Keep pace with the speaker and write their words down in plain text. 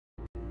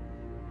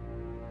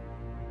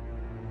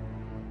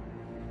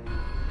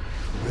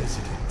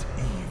Resident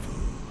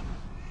Evil.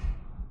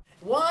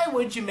 Why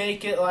would you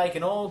make it like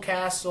an old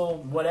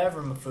castle,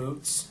 whatever,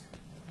 Mafoots?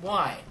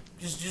 Why?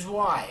 Just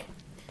why?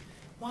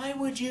 Why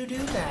would you do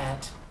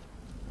that?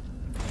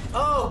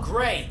 Oh,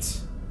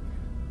 great!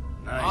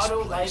 Nice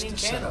Auto place lighting to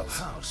set up candles.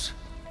 house.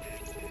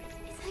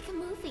 It's like a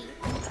movie.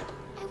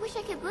 I wish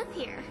I could live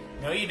here.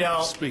 No, you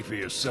don't. Speak for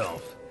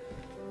yourself.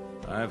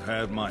 I've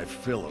had my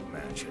fill of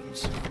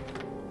mansions.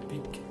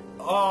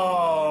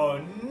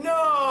 Oh,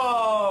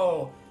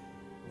 no!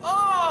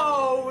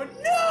 Oh,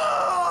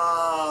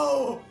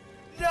 no!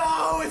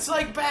 No, it's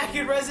like back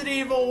in Resident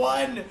Evil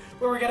 1,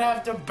 where we're gonna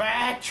have to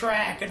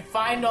backtrack and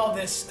find all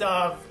this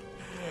stuff.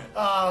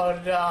 Oh,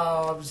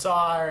 no, I'm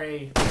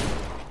sorry.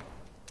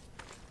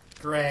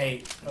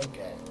 Great,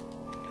 okay.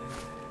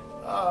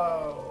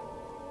 Oh,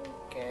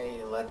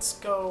 okay, let's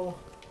go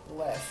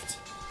left.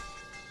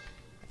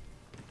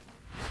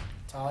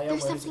 Talia,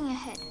 There's where's something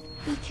ahead.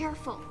 Be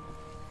careful.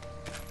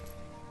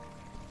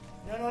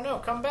 No,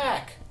 come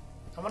back.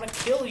 I want to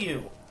kill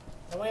you.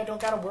 That way I don't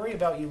gotta worry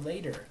about you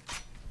later.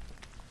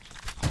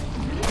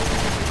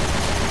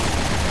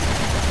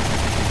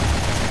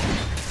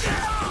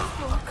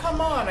 Oh,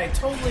 come on, I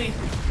totally...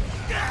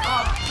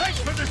 Thanks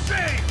for the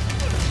save!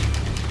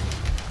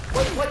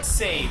 What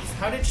save?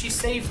 How did she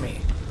save me?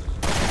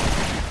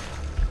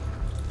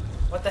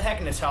 What the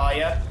heck,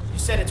 Natalia? You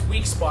said its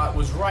weak spot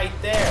was right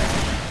there.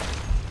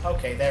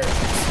 Okay, there it is.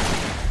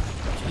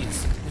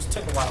 Jeez, this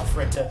took a while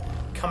for it to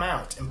come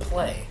out and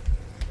play.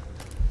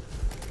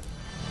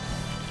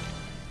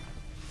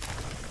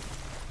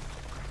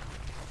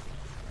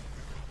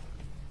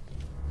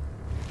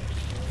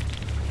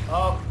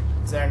 Oh,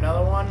 is there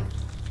another one?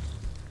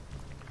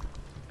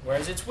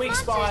 Where's its weak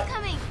spot?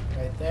 Coming.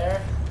 Right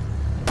there.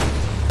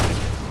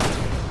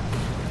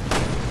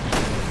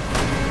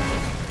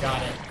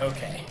 Got it.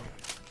 Okay.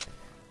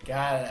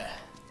 Gotta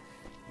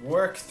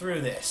work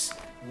through this.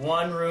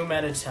 One room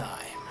at a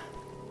time.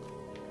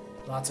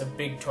 Lots of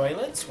big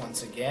toilets.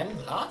 Once again,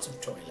 lots of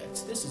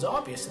toilets. This is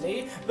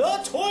obviously the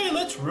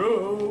toilet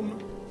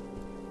room.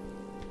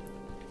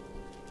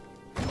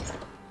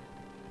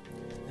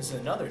 This is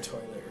another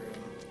toilet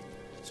room.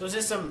 So is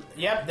this some...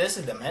 Yep, this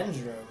is the men's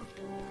room.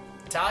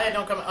 Talia,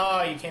 don't come...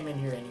 Oh, you came in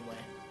here anyway.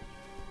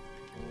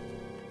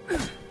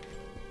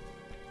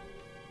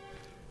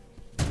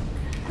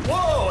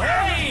 Whoa,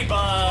 hey,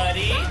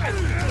 buddy!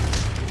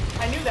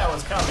 I knew that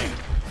was coming.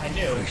 I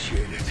knew.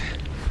 Appreciate it.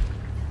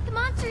 The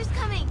monster's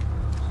coming.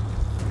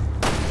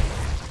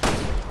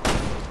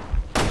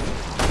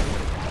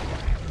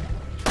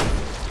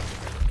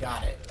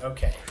 Got it.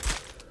 Okay.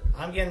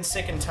 I'm getting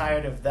sick and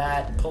tired of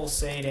that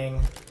pulsating,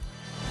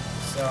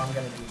 so I'm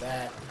gonna do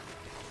that.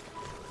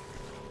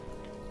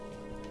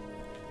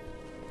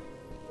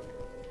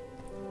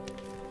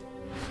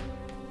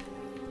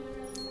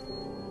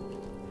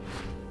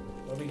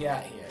 What do we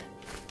got here?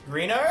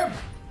 Green herb?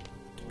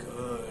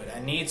 Good. I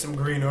need some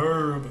green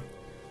herb.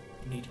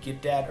 Need to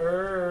get that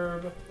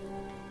herb. Is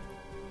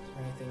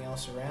there anything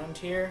else around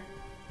here?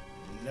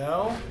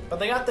 No. But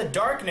they got the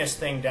darkness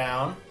thing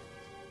down.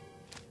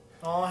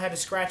 Oh, I had to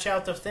scratch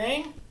out the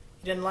thing? You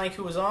didn't like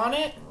who was on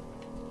it?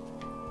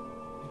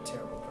 You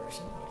terrible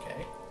person.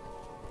 Okay.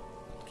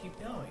 Keep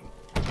going.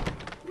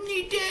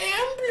 Need the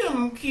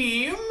emblem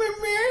key.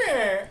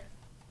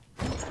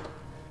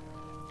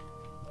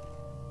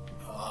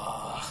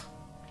 Oh,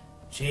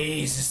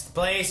 jeez, this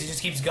place, it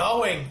just keeps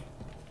going.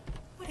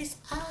 What is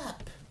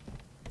up?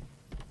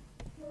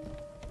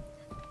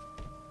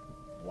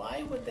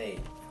 Why would they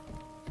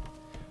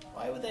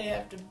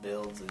have to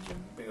build such a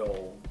big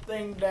old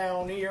thing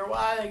down here?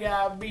 Why they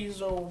gotta be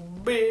so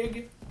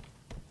big?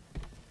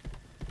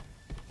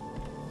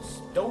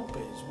 Dope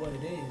is what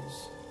it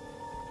is.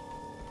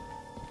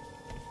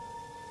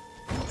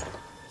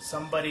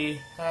 Somebody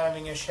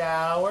having a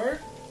shower?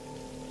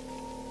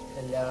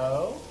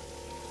 Hello?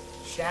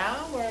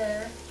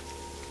 Shower.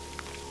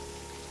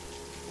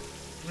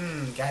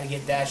 Gotta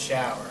get that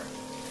shower.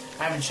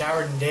 I haven't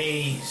showered in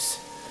days.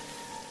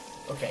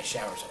 Okay,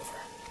 shower's over.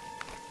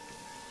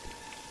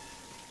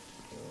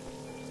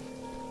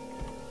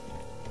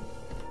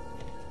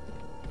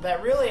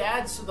 That really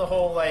adds to the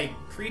whole, like,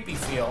 creepy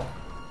feel.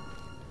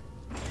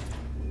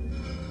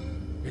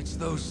 It's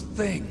those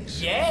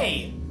things.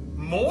 Yay!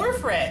 More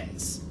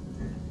friends!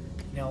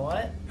 You know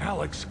what?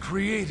 Alex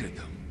created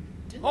them.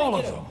 Didn't All I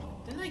of get them.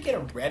 Didn't I get a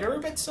red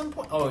herb at some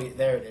point? Oh,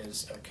 there it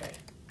is. Okay.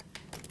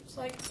 It's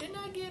like, didn't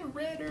I get a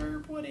red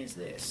herb? What is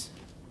this?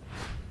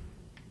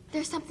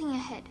 There's something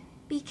ahead.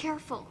 Be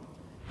careful.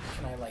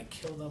 Can I, like,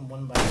 kill them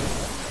one by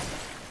one?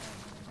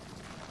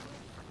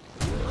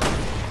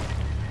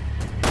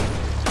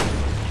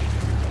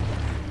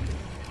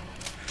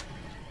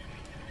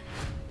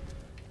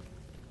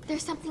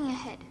 There's something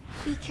ahead.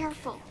 Be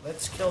careful.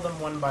 Let's kill them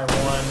one by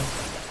one.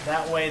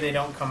 That way they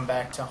don't come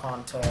back to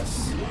haunt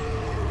us.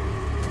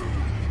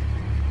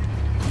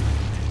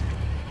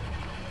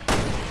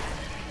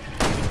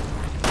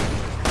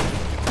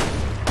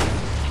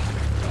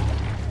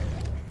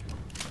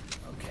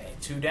 Okay,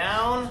 2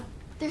 down.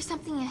 There's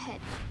something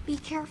ahead. Be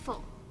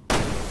careful.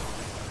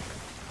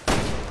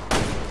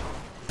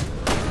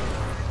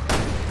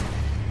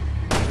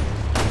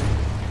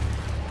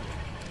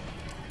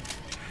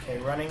 Okay,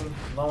 running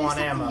low There's on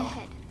something ammo.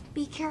 ahead.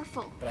 Be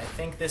careful. But I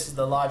think this is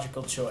the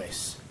logical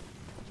choice.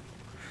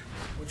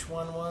 Which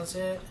one was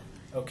it?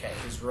 Okay,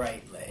 his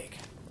right leg.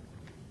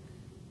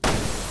 I'm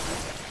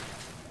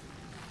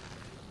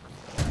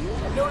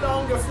no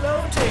longer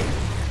floating!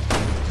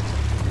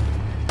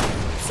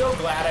 So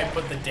glad I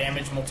put the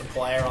damage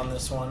multiplier on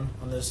this one,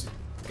 on this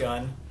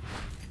gun.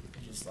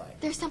 Just like,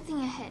 There's something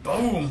ahead.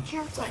 boom! Be It's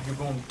careful. like you're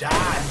going to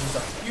die in just a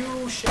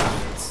few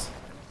shots.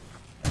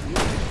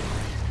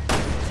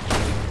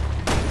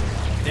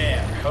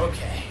 There,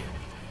 okay.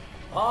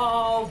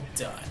 All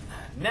done.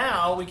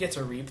 Now we get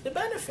to reap the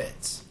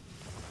benefits.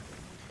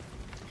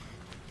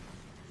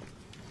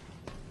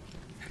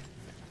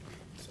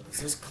 So is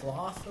this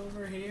cloth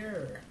over here?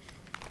 Or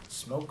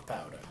smoke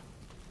powder?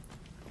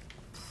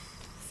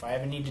 If I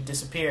ever need to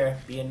disappear,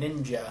 be a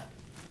ninja.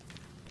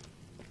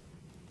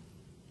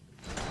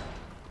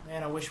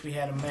 Man, I wish we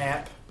had a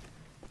map.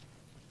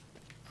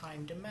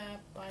 Find a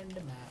map, find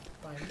a map,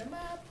 find a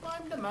map,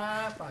 find a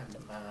map, find a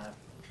map.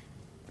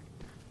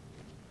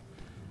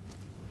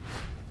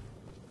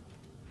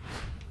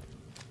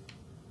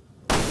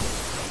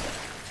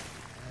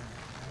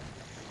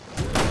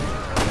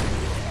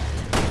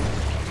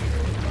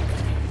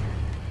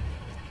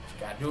 Just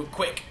gotta do it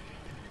quick.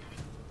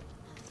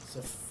 It's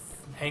a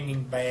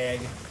hanging bag.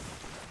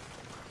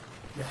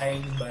 The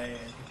hanging bag.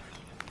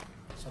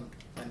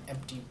 An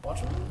empty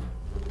bottle?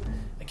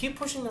 I keep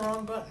pushing the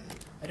wrong button.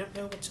 I don't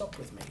know what's up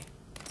with me.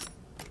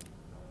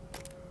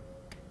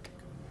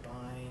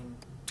 Combine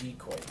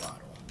decoy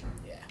bottle.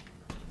 Yeah.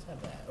 Let's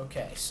have that.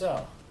 Okay,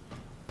 so.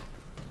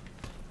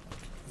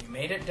 We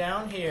made it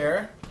down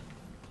here.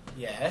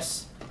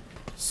 Yes.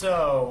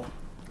 So.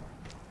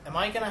 Am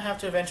I going to have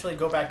to eventually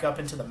go back up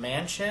into the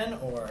mansion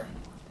or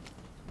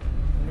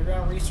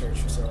underground research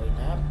facility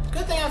map?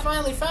 Good thing I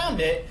finally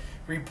found it.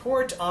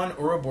 Report on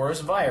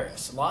Ouroboros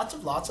virus. Lots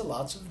of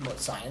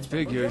science.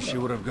 Figure she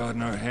would have gotten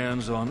her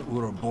hands on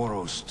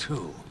Ouroboros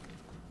too.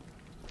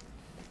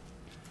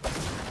 Get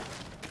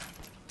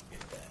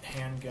that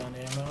handgun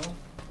ammo.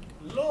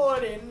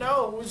 Lordy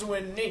knows we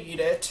need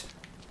it.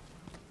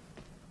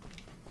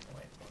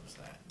 Wait, what was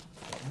that?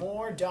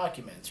 More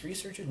documents.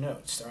 Researcher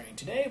notes. Starting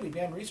today, we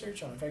began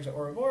research on effects of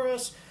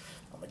Ouroboros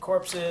on the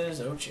corpses.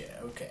 Okay.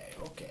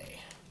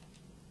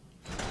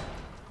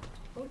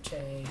 What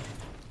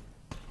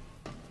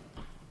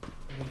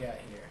do we got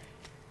here?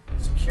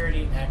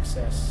 Security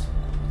access.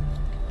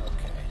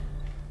 Okay.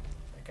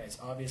 That guy's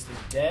obviously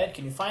dead.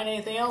 Can you find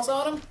anything else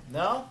on him?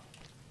 No?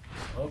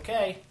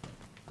 Okay.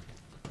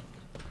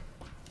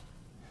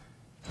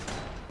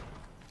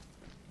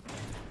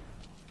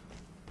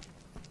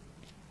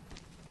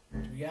 Do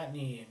we got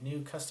any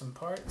new custom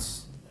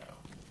parts? No.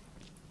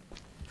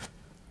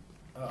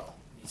 Oh,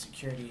 need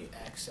security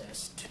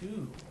access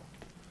too.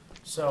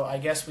 So I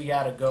guess we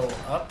gotta go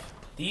up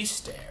these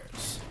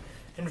stairs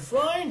and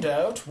find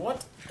out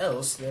what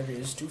else there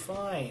is to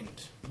find.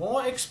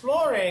 More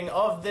exploring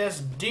of this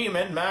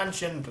demon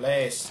mansion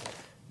place.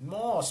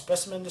 More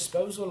specimen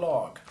disposal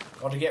log.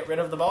 Got to get rid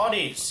of the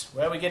bodies.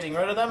 Where are we getting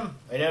rid of them?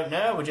 I don't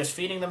know. We're just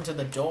feeding them to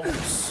the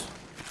dogs.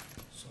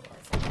 So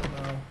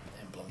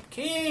emblem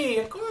key.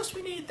 Of course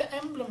we need the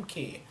emblem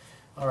key.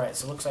 Alright,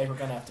 so it looks like we're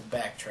going to have to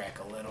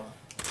backtrack a little.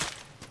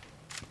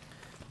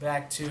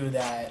 Back to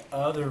that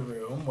other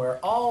room where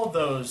all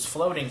those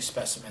floating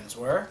specimens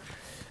were.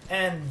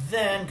 And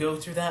then go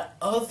through that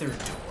other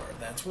door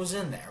that was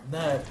in there.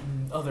 That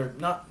other,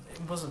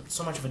 it wasn't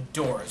so much of a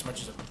door as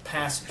much as a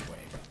passageway.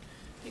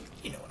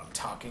 You know what I'm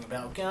talking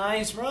about,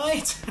 guys,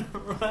 right?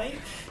 Right?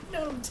 You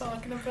know what I'm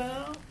talking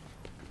about?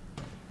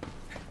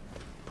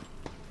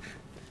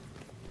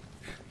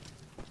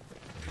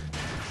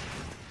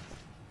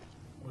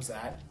 What was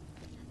that?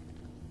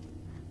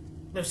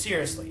 No,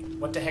 seriously,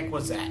 what the heck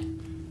was that?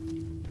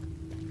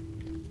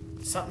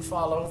 Did something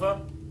fall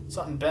over?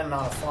 Something better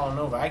not have fallen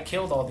over. I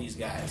killed all these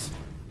guys.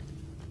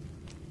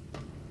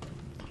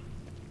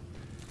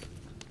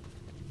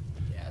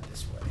 Yeah,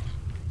 this way.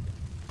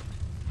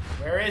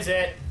 Where is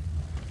it?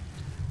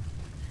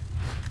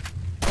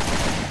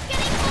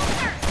 Getting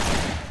closer!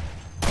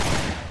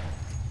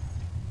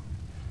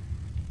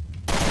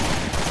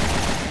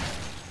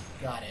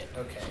 Got it.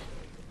 Okay.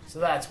 So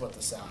that's what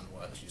the sound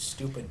was, you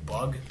stupid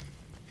bug.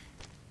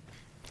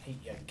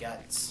 Hate your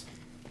guts.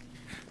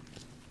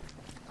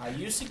 Are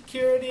you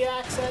security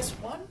access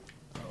one?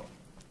 Oh.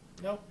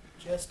 Nope.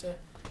 Just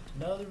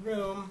another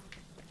room.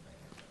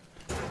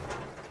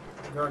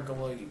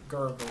 Gurgly,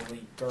 gurgly,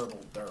 gurgle,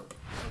 derp.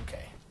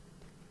 Okay.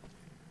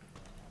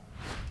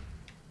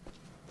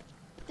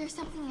 There's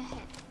something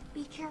ahead.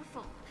 Be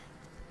careful.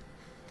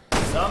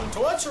 Some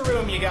torture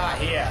room you got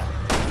here.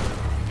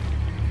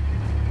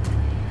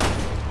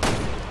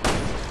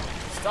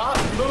 Stop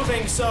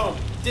moving so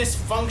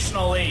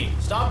dysfunctionally.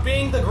 Stop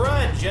being the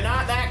Grudge. You're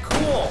not that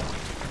cool.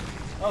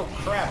 Oh,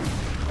 crap.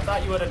 I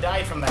thought you would have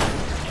died from that.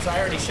 So I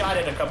already shot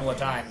it a couple of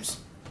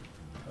times.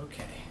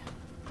 Okay.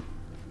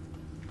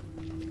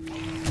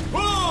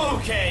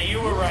 Okay, you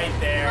were right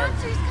there.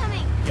 Monster's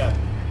coming. You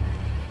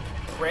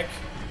prick.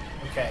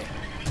 Okay.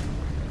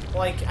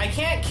 Like, I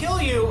can't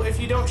kill you if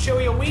you don't show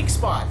me a weak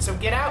spot, so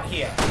get out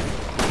here.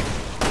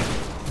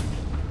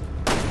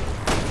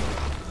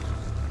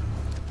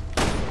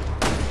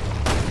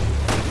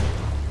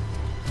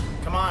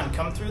 Come on,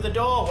 come through the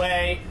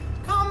doorway.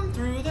 Come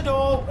through the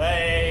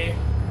doorway.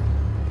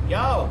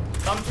 Yo,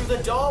 come through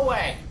the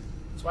doorway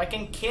so I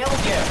can kill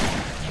you.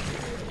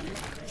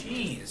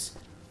 Jeez.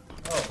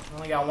 Oh, I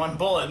only got one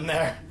bullet in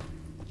there.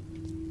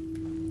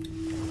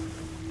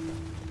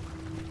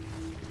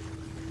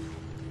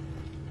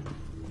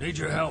 Need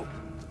your help.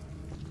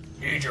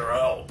 Need your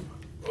help.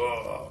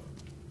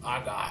 I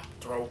got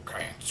throat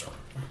cancer.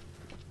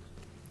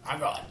 I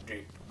got a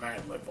deep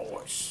manly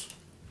voice.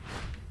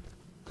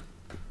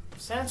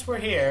 Since we're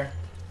here,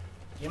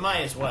 you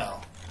might as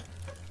well.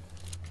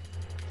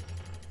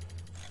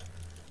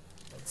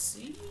 Let's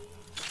see.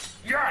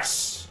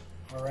 Yes!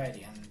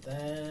 Alrighty, and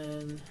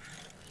then...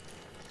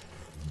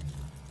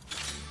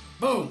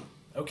 boom!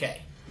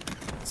 Okay.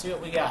 Let's see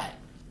what we got.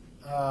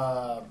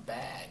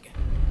 Bag.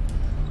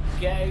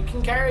 Yeah, you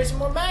can carry some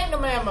more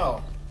magnum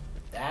ammo.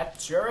 That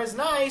sure is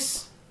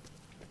nice.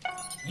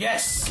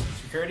 Yes!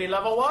 Security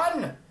level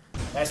 1!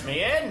 That's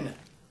me in!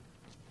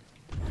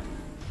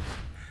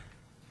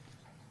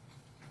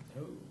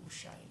 Oh,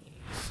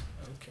 shinies.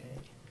 Okay.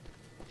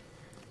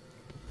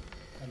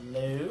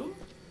 Hello?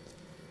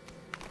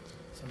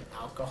 Some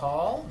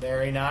alcohol.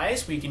 Very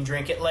nice. We can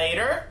drink it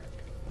later.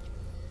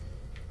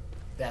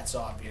 That's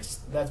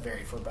obvious. That's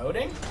very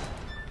foreboding.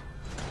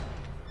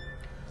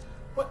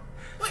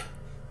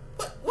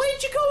 Why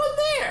did you go in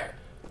there?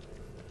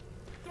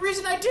 The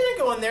reason I didn't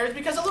go in there is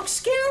because it looks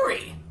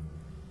scary.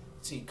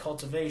 Let's see,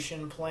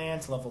 cultivation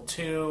plants, level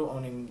 2,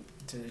 owning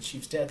to the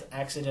chief's death,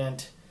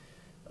 accident.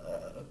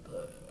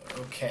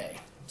 Okay,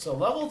 so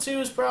level 2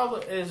 is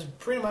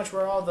pretty much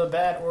where all the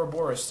bad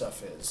Ouroboros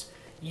stuff is.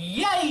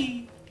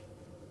 Yay!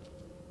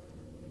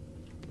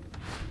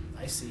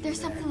 I see. There's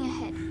something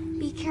ahead.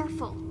 Be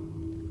careful.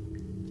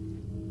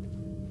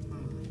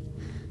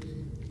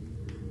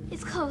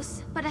 It's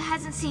close, but it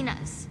hasn't seen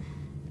us.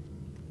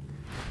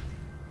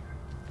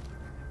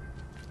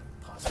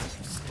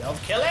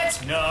 Stealth kill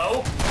it?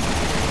 No!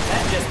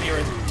 That'd just be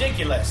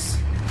ridiculous.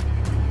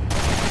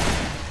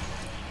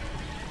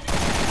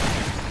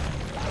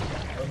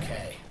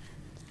 Okay.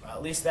 Well,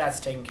 at least that's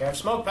taken care of.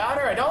 Smoke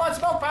powder? I don't want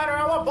smoke powder!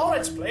 I want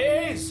bullets,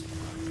 please!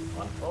 I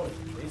want bullets,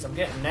 please. I'm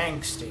getting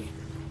angsty.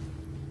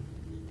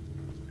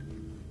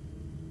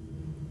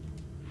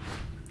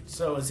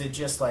 So is it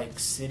just like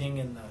sitting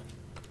in the...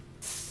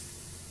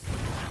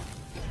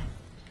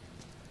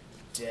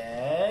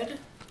 dead?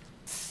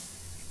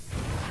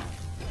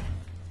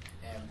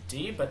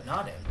 Empty, but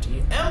not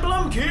empty.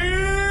 Emblem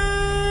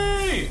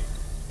key!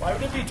 Why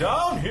would it be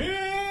down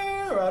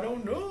here? I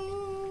don't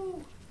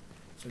know.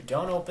 So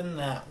don't open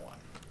that one.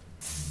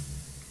 It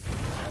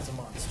has a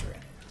monster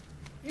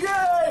in it.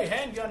 Yay!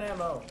 Handgun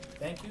ammo.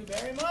 Thank you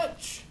very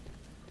much.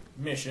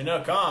 Mission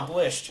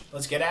accomplished.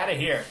 Let's get out of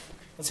here.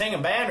 Let's hang a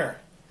banner.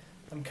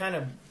 I'm kind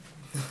of...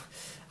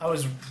 I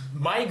was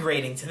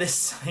migrating to this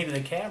side of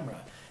the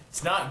camera.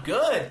 It's not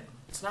good.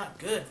 It's not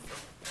good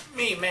for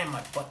me. Man,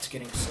 my butt's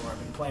getting sore. I've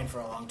been playing for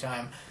a long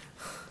time.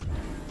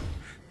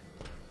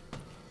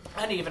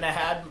 I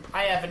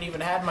haven't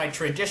even had my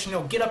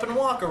traditional get up and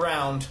walk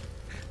around.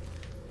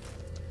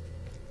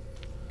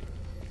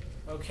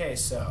 Okay,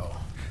 so...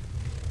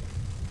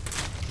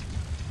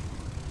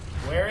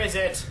 where is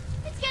it?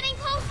 It's getting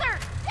closer!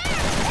 There!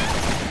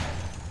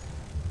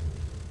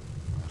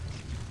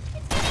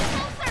 It's getting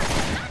closer!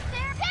 Not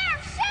there! There!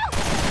 Shoot!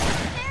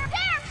 There!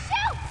 There!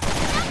 Shoot!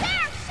 Now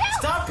there! Shoot!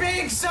 Stop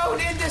being so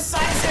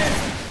indecisive!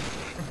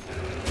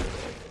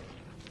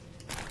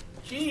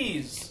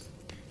 Jeez.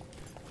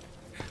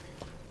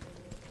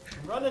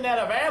 I'm running out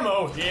of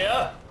ammo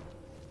here.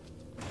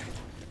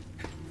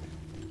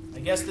 I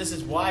guess this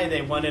is why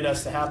they wanted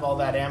us to have all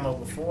that ammo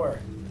before.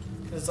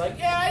 It's like,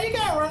 yeah, you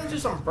gotta run into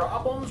some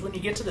problems when you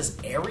get to this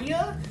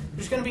area.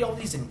 There's gonna be all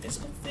these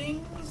invisible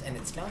things, and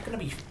it's not gonna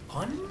be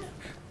fun.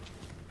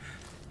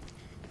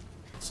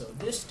 So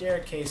this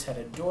staircase had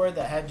a door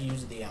that had to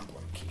use the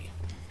emblem key.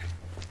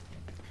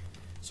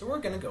 So we're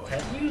gonna go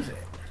ahead and use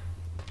it.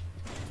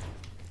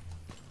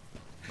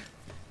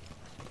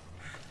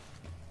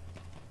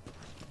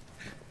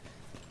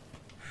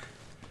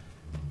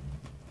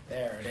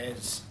 There it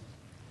is.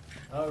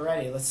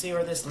 Alrighty, let's see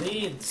where this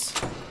leads.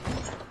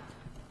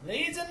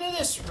 Leads into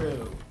this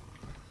room.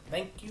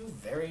 Thank you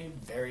very,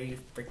 very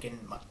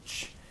freaking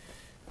much.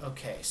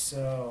 Okay,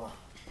 so...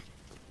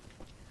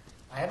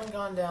 I haven't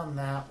gone down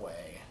that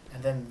way.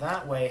 And then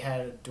that way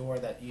had a door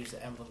that used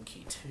the emblem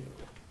key too.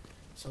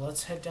 So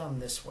let's head down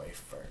this way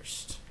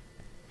first.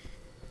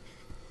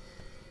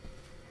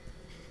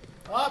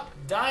 Up,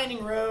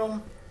 dining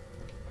room.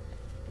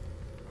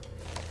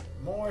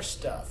 More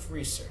stuff.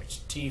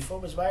 Research.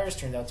 T-phobos virus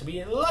turned out to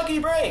be a lucky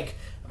break.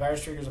 A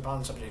virus triggers upon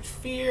the subject's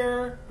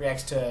fear,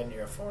 reacts to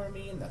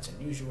neurophormine. That's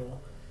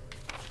unusual.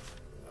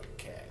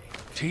 Okay.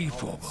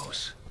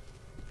 T-phobos.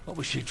 What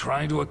was she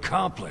trying to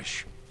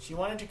accomplish? She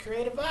wanted to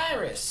create a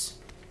virus.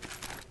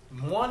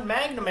 One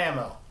magnum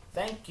ammo.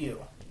 Thank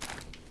you.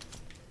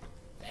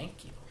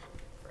 Thank you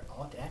for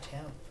all that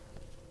help.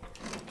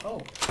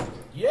 Oh,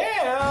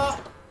 yeah!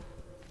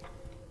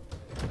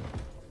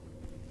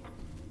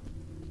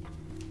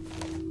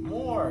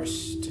 More.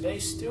 Today,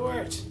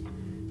 Stuart.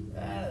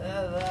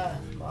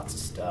 Lots of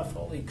stuff.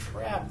 Holy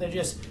crap. They're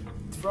just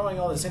throwing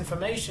all this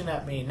information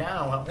at me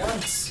now at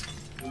once.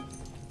 Get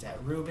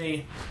that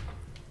ruby.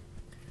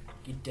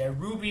 Get that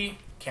ruby.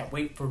 Can't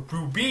wait for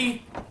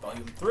Ruby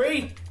Volume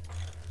 3.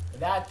 But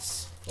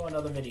that's for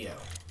another video.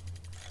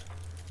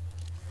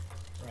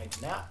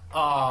 Right now.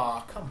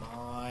 Aw, come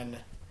on.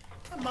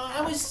 Come on.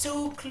 I was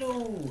so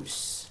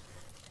close.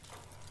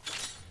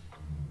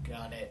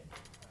 Got it.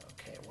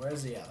 Okay,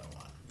 where's the other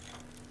one?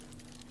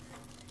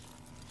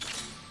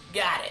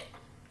 Got it.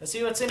 Let's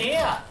see what's in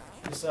here.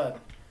 Just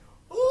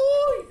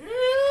ooh,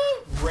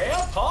 yeah,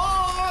 rare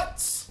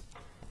parts.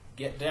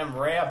 Get them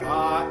rare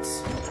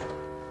parts.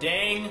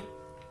 Ding.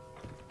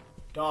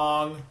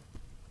 Dong.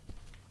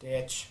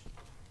 Ditch.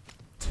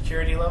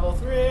 Security level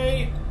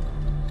 3.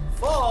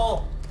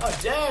 Full. How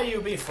dare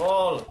you be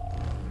full?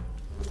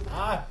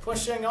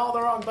 Pushing all the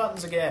wrong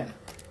buttons again.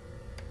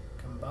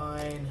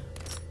 Combine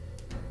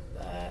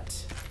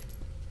that.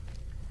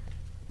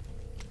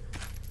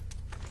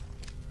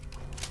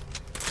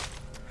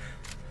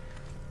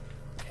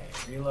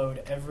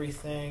 Reload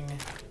everything.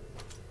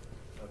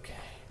 Okay.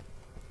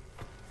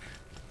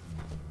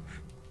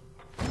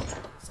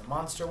 Is a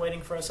monster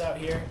waiting for us out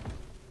here?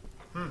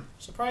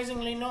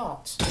 Surprisingly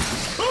not.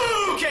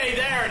 Okay,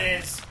 there it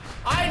is!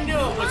 I knew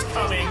it was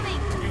coming!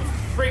 You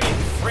friggin'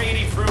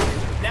 fraidy fruit!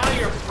 Now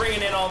you're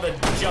bringing in all the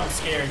jump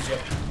scares, you.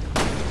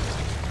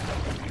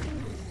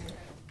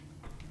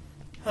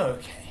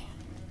 Okay.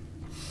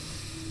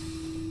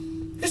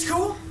 It's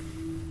cool.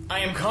 I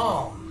am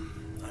calm.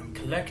 I'm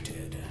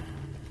collected.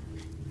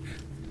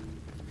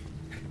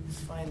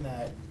 Find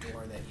that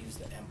door that used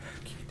the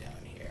emblem key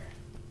down here.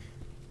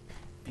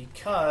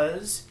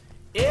 Because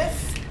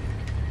if...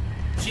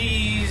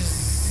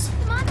 Jeez...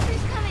 The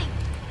monster's coming!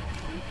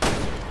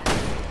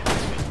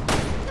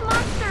 The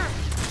monster!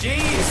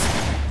 Jeez!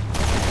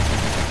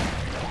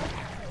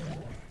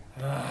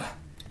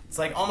 It's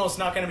like almost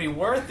not gonna be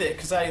worth it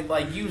because I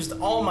like used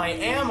all my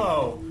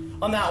ammo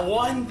on that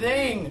one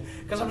thing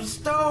because I'm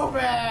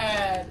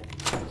stupid!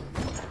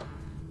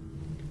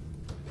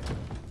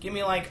 Give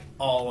me like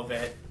all of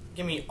it.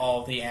 Give me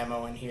all the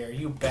ammo in here.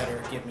 You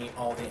better give me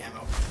all the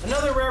ammo.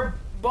 Another rare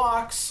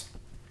box.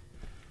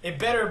 It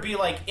better be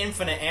like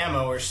infinite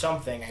ammo or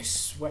something, I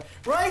swear.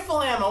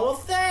 Rifle ammo, well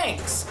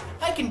thanks!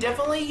 I can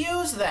definitely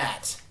use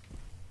that.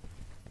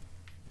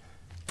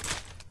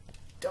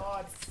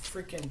 God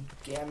freaking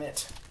damn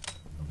it.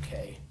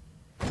 Okay.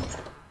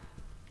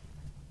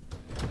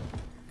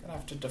 Gonna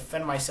have to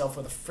defend myself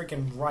with a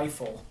freaking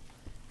rifle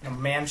in a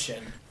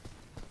mansion.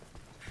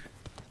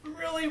 I'm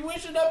really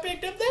wishing I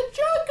picked up that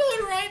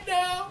shotgun right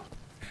now.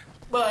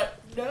 But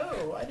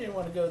no, I didn't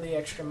want to go the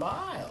extra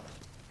mile.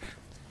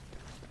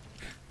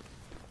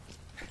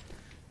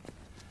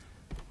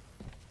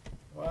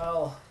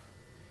 Well,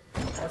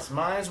 let's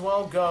might as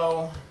well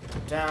go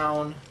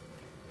down,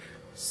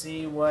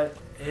 see what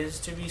is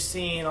to be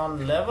seen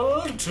on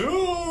level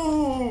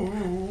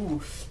 2.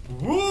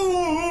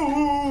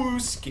 Ooh,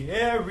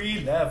 scary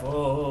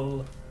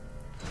level.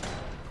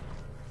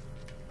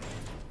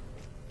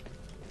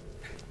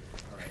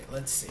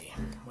 Let's see.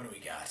 What do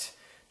we got?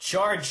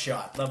 Charge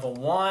shot, level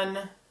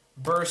 1.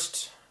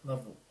 Burst,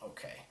 level...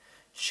 Okay.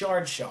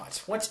 Charge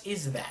shot. What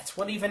is that?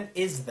 What even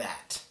is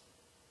that?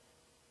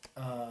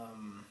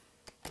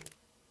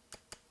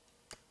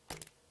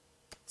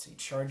 Let's see.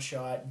 Charge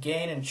shot.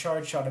 Gain and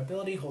charge shot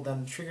ability. Hold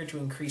down the trigger to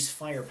increase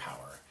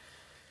firepower.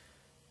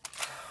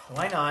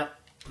 Why not?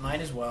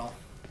 Might as well.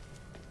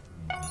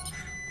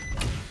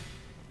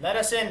 Let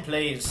us in,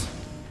 please.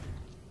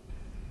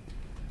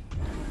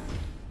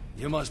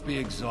 You must be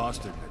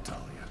exhausted,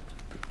 Natalia.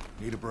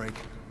 Need a break?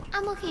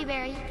 I'm okay,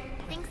 Barry.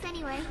 Thanks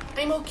anyway.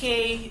 I'm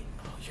okay.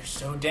 Oh, you're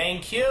so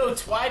dang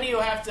cute. Why do you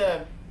have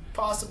to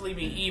possibly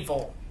be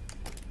evil?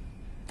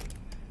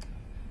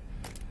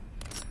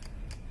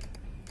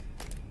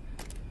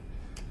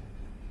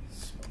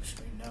 Smoke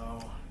screen,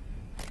 no.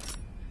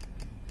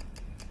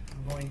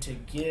 I'm going to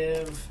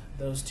give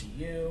those to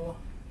you.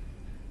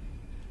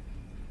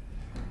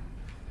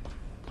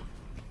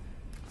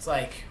 It's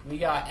like, we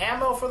got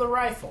ammo for the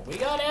rifle. We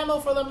got ammo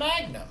for the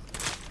Magnum.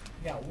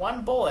 We got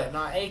one bullet,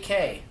 not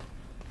AK.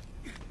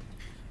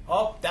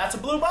 Oh, that's a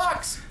blue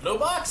box. Blue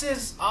box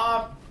is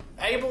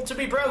able to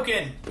be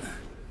broken.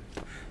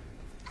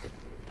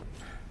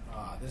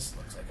 This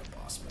looks like a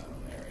boss battle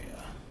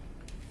area.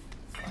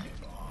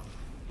 Firebomb.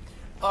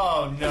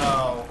 Oh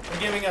no!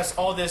 They're giving us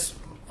all this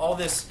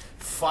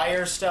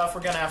fire stuff.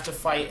 We're gonna have to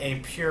fight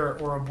a pure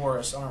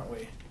Ouroboros, aren't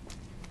we?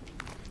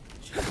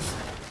 Jeez.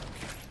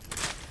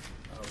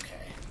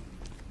 Okay.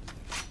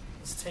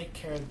 Let's take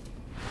care of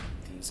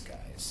these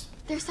guys.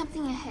 There's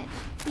something ahead.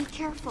 Be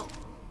careful.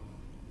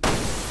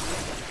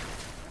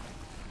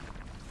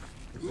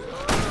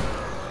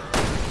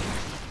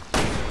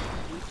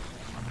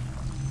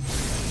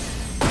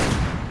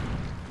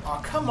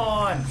 Oh, come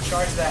on!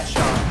 Charge that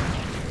shot.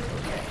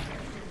 Okay.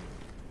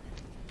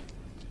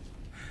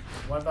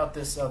 what about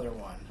this other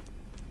one?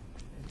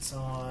 It's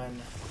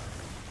on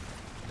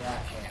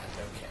that hand.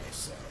 Okay,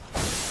 so.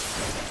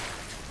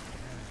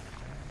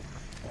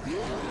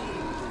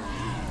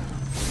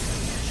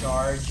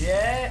 Charge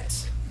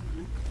it.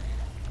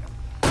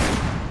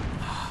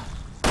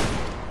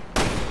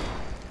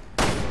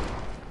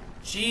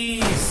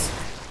 Jeez.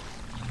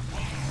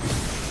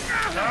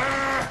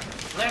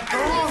 Let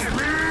go of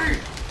me!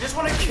 Just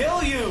want to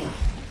kill you!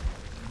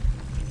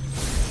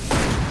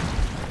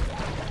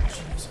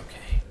 Jeez,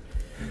 okay.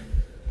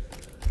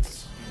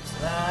 Let's use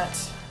that.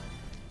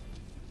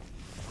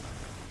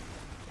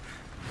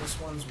 This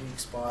one's weak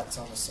spot, it's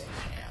on the same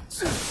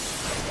hands.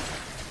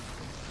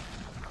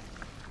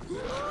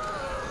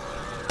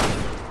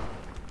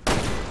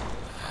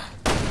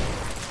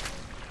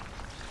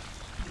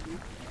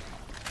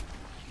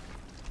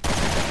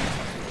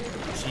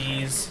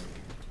 Jeez.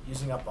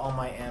 Using up all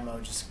my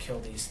ammo just to kill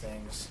these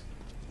things.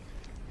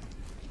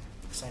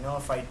 Because I know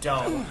if I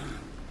don't,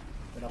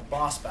 then a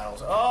boss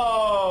battle's...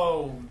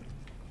 Oh!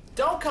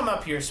 Don't come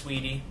up here,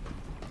 sweetie.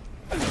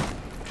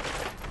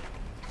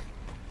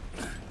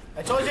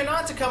 I told you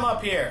not to come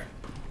up here.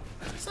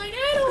 It's like,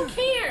 I don't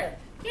care.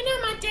 You're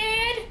not my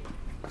dad.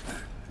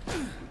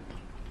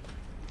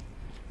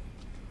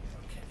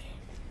 Okay.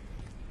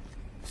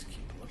 Just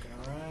keep looking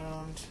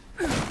around.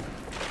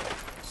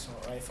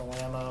 Assault rifle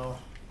ammo.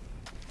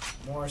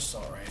 More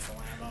assault rifle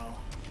ammo.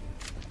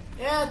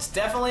 Yeah, it's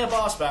definitely a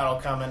boss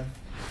battle coming.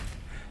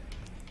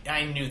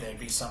 I knew there'd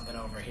be something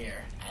over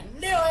here. I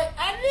knew it!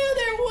 I knew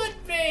there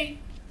would be!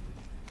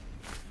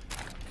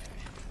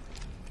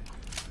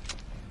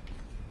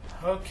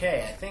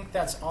 Okay, I think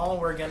that's all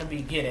we're gonna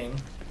be getting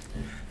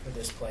for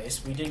this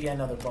place. We did get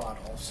another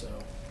bottle, so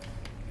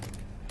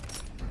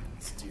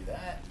let's do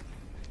that.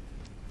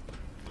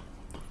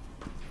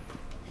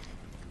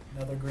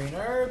 Another green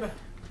herb.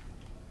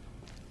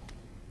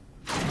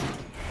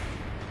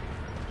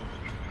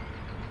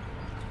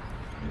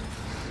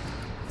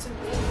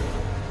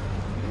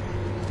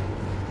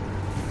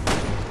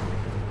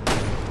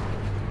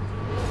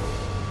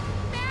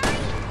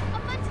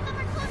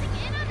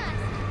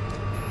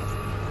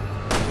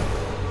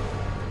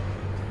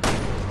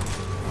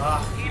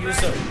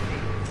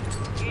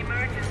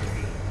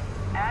 Emergency.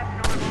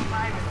 Abnormal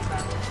virus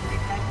levels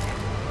detected.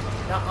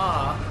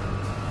 Nuh-uh.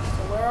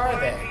 So where are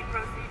they? Quarantine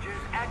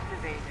procedures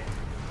activated.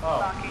 Oh.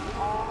 Locking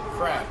all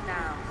Crap. doors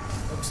now.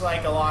 Looks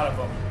like a lot of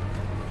them.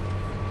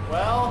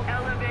 Well,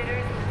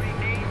 Elevators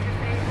remain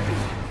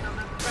disabled until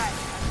the threat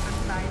has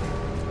subsided.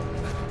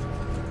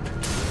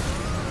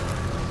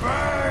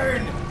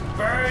 burn!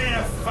 Burn in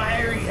a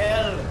fiery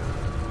hell!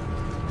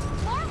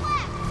 More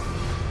left.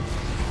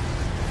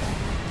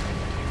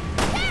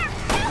 There,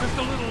 shoot! Just a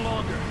little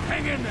longer.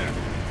 Hang in there.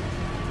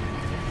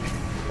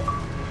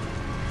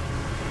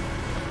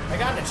 I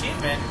got an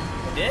achievement.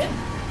 I did?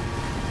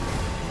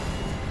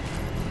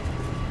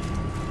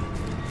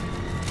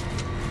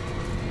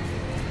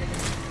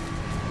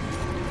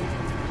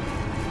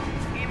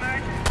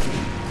 Emergency.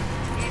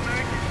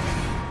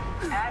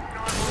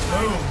 Abnormal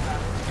Boom. virus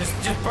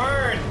levels. Just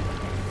burn!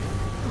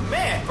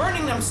 Man,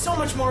 burning them's so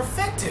much more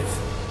effective.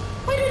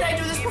 Why did I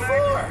do this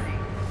before?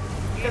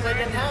 Because I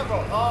didn't have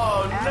a...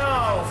 Oh,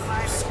 no!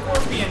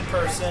 Scorpion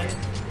person.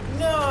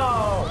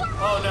 No!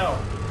 Oh, no.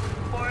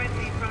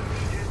 Quarantine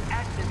procedures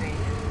activated.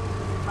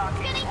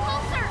 Locking Getting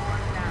all closer.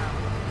 doors now.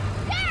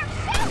 There,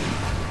 shoot!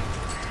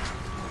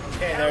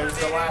 Okay, there's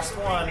the last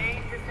one.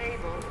 Remain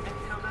disabled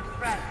until the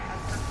threat has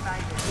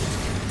subsided.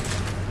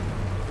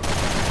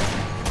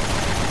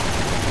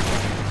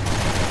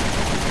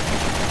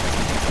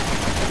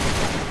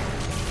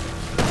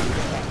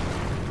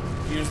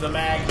 Use the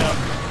Magnum.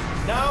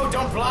 No,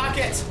 don't block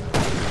it!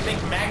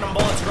 Think Magnum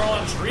bullets grow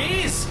on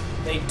trees?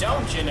 They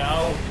don't, you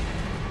know.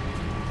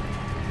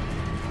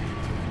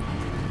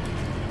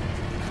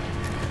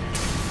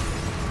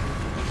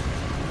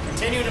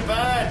 Continue to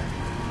burn.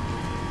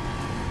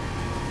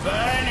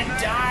 Burn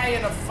and die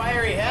in a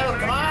fiery hell.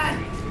 Come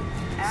on!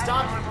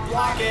 Stop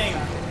blocking.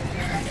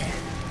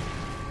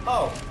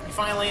 Oh, you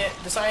finally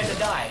decided to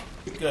die.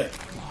 Good. Good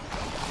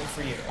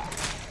for you.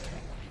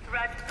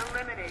 Threat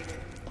eliminated.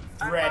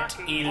 Threat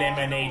Unlocking all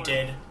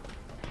eliminated.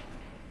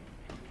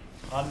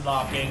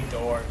 Unlocking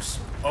doors.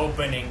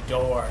 Opening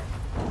door.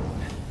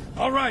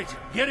 All right,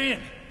 get in.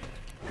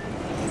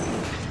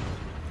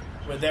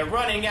 Well, they're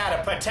running out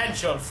of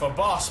potential for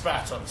boss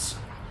battles.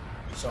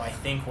 So I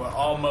think we're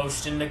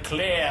almost in the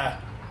clear.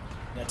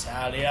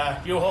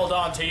 Natalia, you hold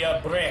on to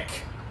your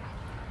brick.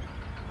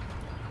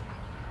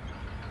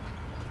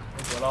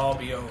 It will all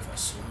be over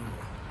soon. It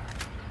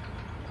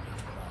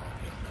will all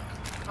be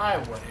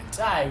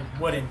over. I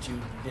wouldn't,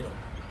 you little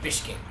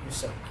biscuit. You're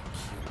so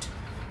cute.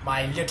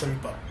 My little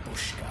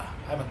babushka.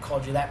 I haven't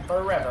called you that in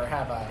forever,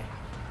 have I?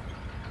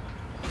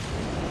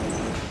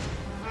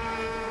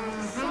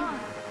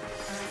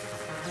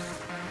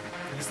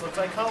 This looks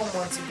like home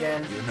once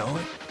again. You know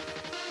it?